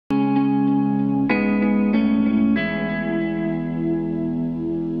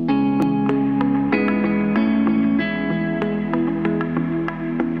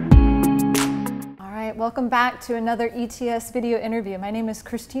back to another ETS video interview. My name is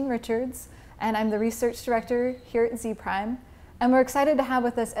Christine Richards, and I'm the Research Director here at Zpryme. And we're excited to have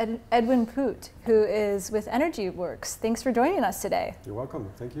with us Edwin Poot, who is with Energyworx. Thanks for joining us today. You're welcome.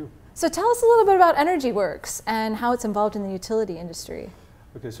 Thank you. So tell us a little bit about Energyworx and how it's involved in the utility industry.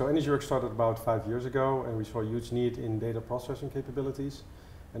 Okay, so Energyworx started about 5 years ago, and we saw a huge need in data processing capabilities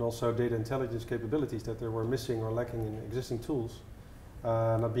and also data intelligence capabilities that they were missing or lacking in existing tools.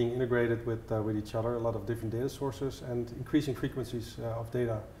 Not being integrated with each other, a lot of different data sources and increasing frequencies of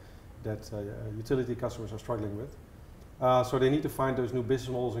data that utility customers are struggling with. So they need to find those new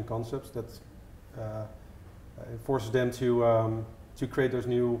business models and concepts that forces them to create those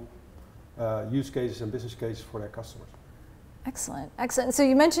new use cases and business cases for their customers. Excellent, excellent. So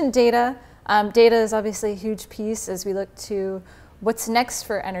you mentioned data. Data is obviously a huge piece as we look to what's next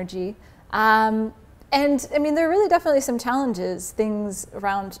for energy. And I mean, there are really definitely some challenges, things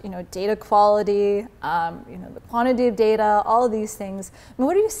around, data quality, the quantity of data, all of these things. I mean,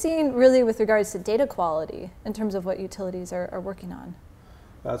 what are you seeing really with regards to data quality in terms of what utilities are working on?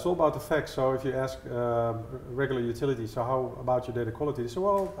 It's all about the facts. So if you ask regular utilities, so how about your data quality? They say,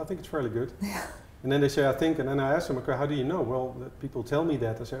 well, I think it's fairly good. Yeah. And then they say, I think, and then I ask them, okay, how do you know? Well, people tell me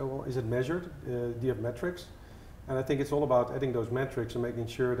that. I say, oh, well, is it measured? Do you have metrics? And I think it's all about adding those metrics and making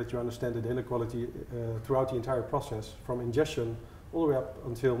sure that you understand the data quality throughout the entire process, from ingestion all the way up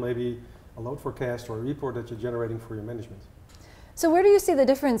until maybe a load forecast or a report that you're generating for your management. So where do you see the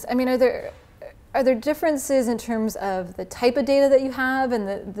difference? I mean, are there differences in terms of the type of data that you have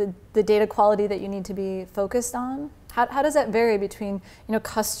and the data quality that you need to be focused on? How does that vary between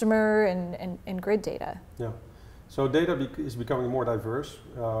customer and grid data? Yeah, so data is becoming more diverse.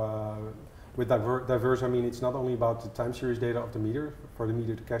 With diverse, I mean it's not only about the time series data of the meter, for the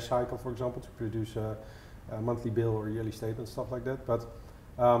meter to cash cycle, for example, to produce a monthly bill or yearly statement, stuff like that. But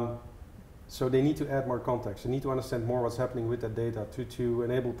so they need to add more context. They need to understand more what's happening with that data to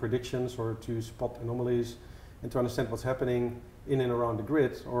enable predictions or to spot anomalies and to understand what's happening in and around the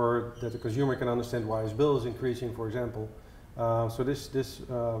grid, or that the consumer can understand why his bill is increasing, for example. So this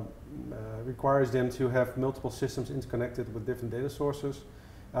requires them to have multiple systems interconnected with different data sources.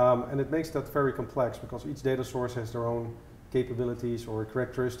 And it makes that very complex because each data source has their own capabilities or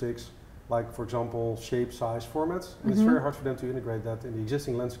characteristics, like, for example, shape, size, formats. And it's very hard for them to integrate that in the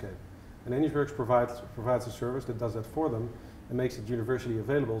existing landscape. And Energyworx provides a service that does that for them and makes it universally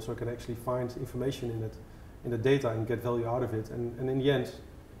available, so it can actually find information in the data and get value out of it. And in the end,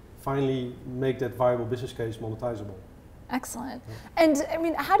 finally make that viable business case monetizable. Excellent. Yeah. And I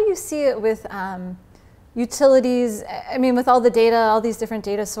mean, how do you see it with utilities? I mean, with all the data, all these different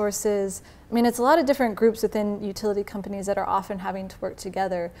data sources, I mean, it's a lot of different groups within utility companies that are often having to work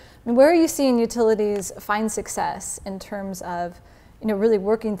together. I mean, where are you seeing utilities find success in terms of, really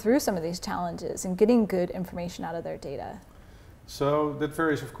working through some of these challenges and getting good information out of their data? So that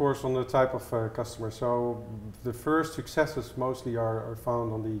varies, of course, on the type of customer. So the first successes mostly are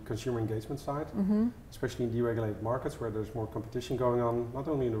found on the consumer engagement side, especially in deregulated markets where there's more competition going on, not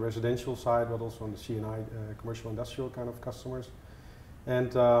only in the residential side, but also on the C&I, commercial industrial kind of customers.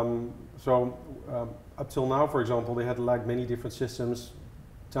 And up till now, for example, they had like many different systems,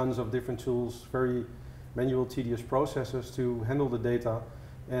 tons of different tools, very manual, tedious processes to handle the data.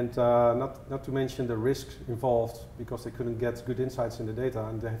 And not to mention the risks involved, because they couldn't get good insights in the data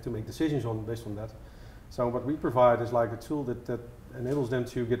and they have to make decisions based on that. So what we provide is like a tool that enables them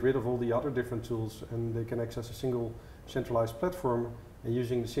to get rid of all the other different tools, and they can access a single centralized platform, and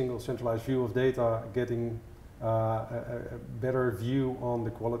using the single centralized view of data, getting a better view on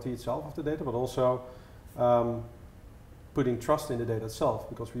the quality itself of the data, but also putting trust in the data itself,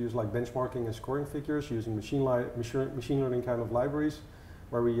 because we use like benchmarking and scoring figures using machine learning kind of libraries,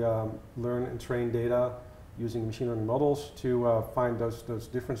 where we learn and train data using machine learning models to find those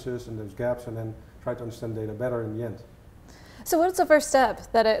differences and those gaps, and then try to understand data better in the end. So what's the first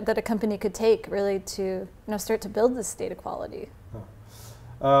step that a company could take really to start to build this data quality?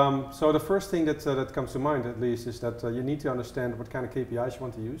 So the first thing that comes to mind, at least, is that you need to understand what kind of KPIs you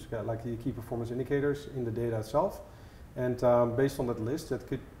want to use, like the key performance indicators in the data itself. And based on that list, that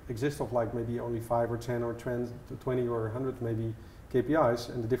could exist of like maybe only 5 or 10 or 20 or 100 maybe KPIs,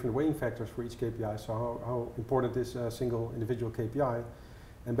 and the different weighing factors for each KPI, so how important is a single individual KPI.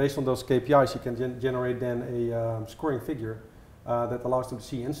 And based on those KPIs, you can generate then a scoring figure that allows them to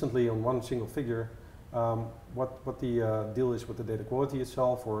see instantly on one single figure what the deal is with the data quality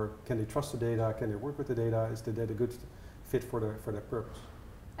itself, or can they trust the data, can they work with the data, is the data good fit for their purpose.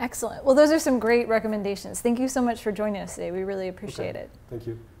 Excellent. Well, those are some great recommendations. Thank you so much for joining us today. We really appreciate it. Thank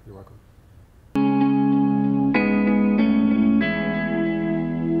you. You're welcome.